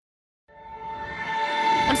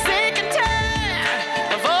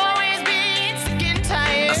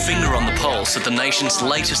source of the nation's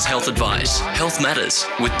latest health advice. Health Matters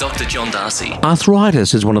with Dr. John Darcy.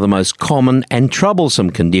 Arthritis is one of the most common and troublesome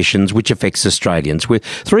conditions which affects Australians, with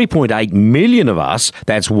 3.8 million of us,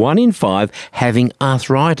 that's 1 in 5, having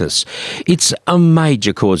arthritis. It's a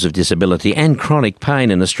major cause of disability and chronic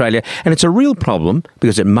pain in Australia, and it's a real problem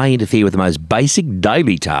because it may interfere with the most basic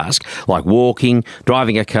daily tasks like walking,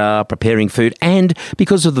 driving a car, preparing food, and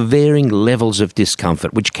because of the varying levels of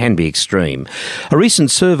discomfort, which can be extreme. A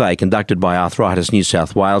recent survey conducted by Arthritis New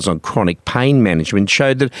South Wales on chronic pain management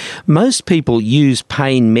showed that most people use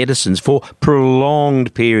pain medicines for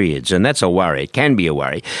prolonged periods, and that's a worry. It can be a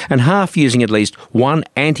worry. And half using at least one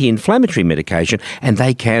anti-inflammatory medication, and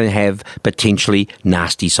they can have potentially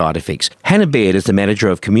nasty side effects. Hannah Baird is the Manager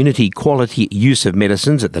of Community Quality Use of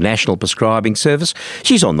Medicines at the National Prescribing Service.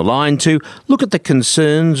 She's on the line to look at the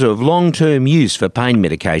concerns of long-term use for pain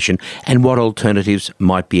medication and what alternatives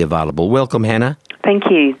might be available. Welcome, Hannah.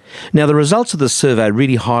 Thank you. Now, the results of the survey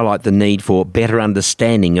really highlight the need for better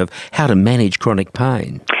understanding of how to manage chronic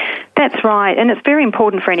pain. That's right, and it's very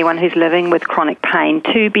important for anyone who's living with chronic pain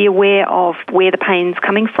to be aware of where the pain's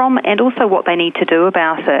coming from and also what they need to do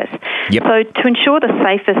about it. Yep. So to ensure the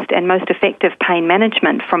safest and most effective pain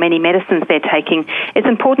management from any medicines they're taking, it's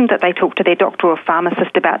important that they talk to their doctor or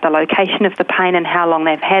pharmacist about the location of the pain and how long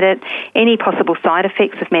they've had it, any possible side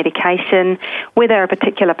effects of medication, whether a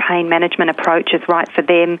particular pain management approach is right for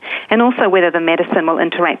them, and also whether the medicine will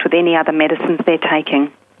interact with any other medicines they're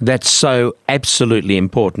taking. That's so absolutely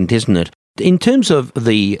important, isn't it? In terms of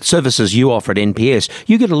the services you offer at NPS,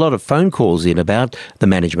 you get a lot of phone calls in about the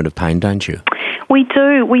management of pain, don't you? We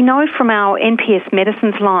do. We know from our NPS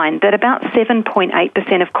medicines line that about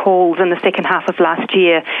 7.8% of calls in the second half of last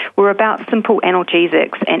year were about simple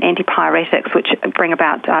analgesics and antipyretics, which bring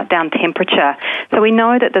about down temperature. So we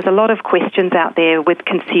know that there's a lot of questions out there with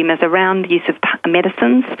consumers around the use of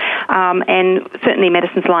medicines, and certainly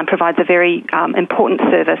Medicines Line provides a very important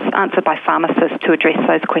service answered by pharmacists to address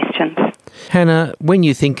those questions. Hannah, when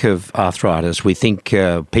you think of arthritis, we think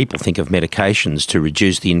people think of medications to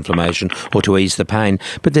reduce the inflammation or to ease the pain,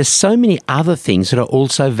 but there's so many other things that are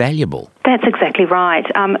also valuable. That's exactly right.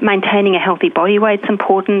 Maintaining a healthy body weight's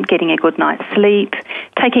important, getting a good night's sleep,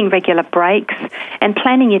 taking regular breaks, and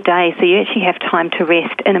planning your day so you actually have time to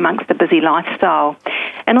rest in amongst the busy lifestyle.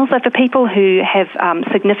 And also for people who have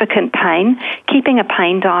significant pain, keeping a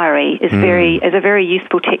pain diary is a very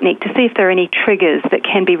useful technique to see if there are any triggers that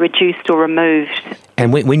can be reduced or removed.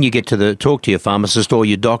 And when you get to talk to your pharmacist or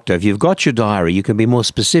your doctor, if you've got your diary, you can be more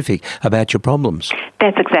specific about your problems.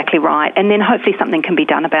 That's exactly right. And then hopefully something can be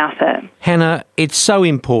done about it. Hannah, it's so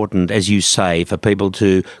important, as you say, for people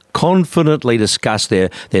to confidently discuss their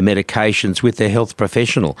medications with their health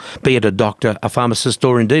professional, be it a doctor, a pharmacist,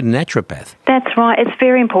 or indeed a naturopath. That's right. It's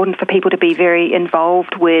very important for people to be very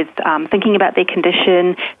involved with thinking about their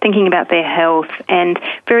condition, thinking about their health, and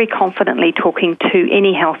very confidently talking to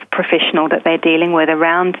any health professional that they're dealing with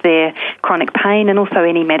around their chronic pain and also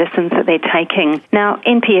any medicines that they're taking. Now,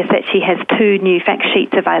 NPS actually has 2 new fact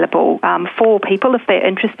sheets available for people if they're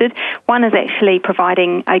interested. One is actually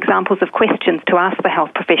providing examples of questions to ask the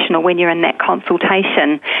health professional when you're in that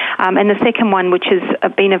consultation. And the second one, which has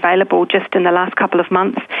been available just in the last couple of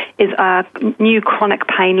months, is a new chronic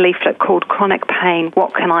pain leaflet called Chronic Pain,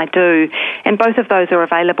 What Can I Do? And both of those are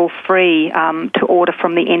available free to order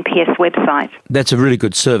from the NPS website. That's a really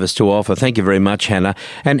good service to offer. Thank you very much, Hannah.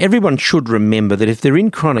 And everyone should remember that if they're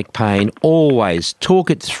in chronic pain, always talk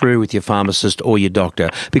it through with your pharmacist or your doctor,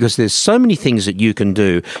 because there's so many things that you can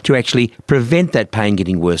do to actually prevent that pain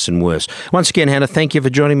getting worse and worse. Once again, Hannah, thank you for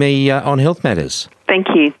joining me on Health Matters. Thank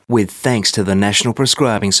you. With thanks to the National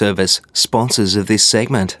Prescribing Service, sponsors of this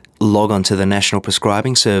segment. Log on to the National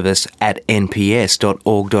Prescribing Service at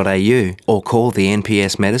nps.org.au or call the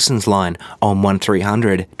NPS Medicines Line on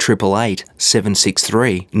 1300 888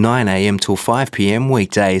 763 9am till 5pm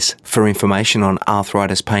weekdays. For information on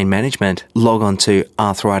arthritis pain management, log on to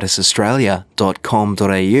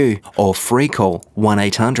arthritisaustralia.com.au or free call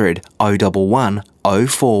 1800 011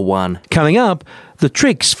 041. Coming up, the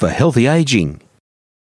tricks for healthy ageing.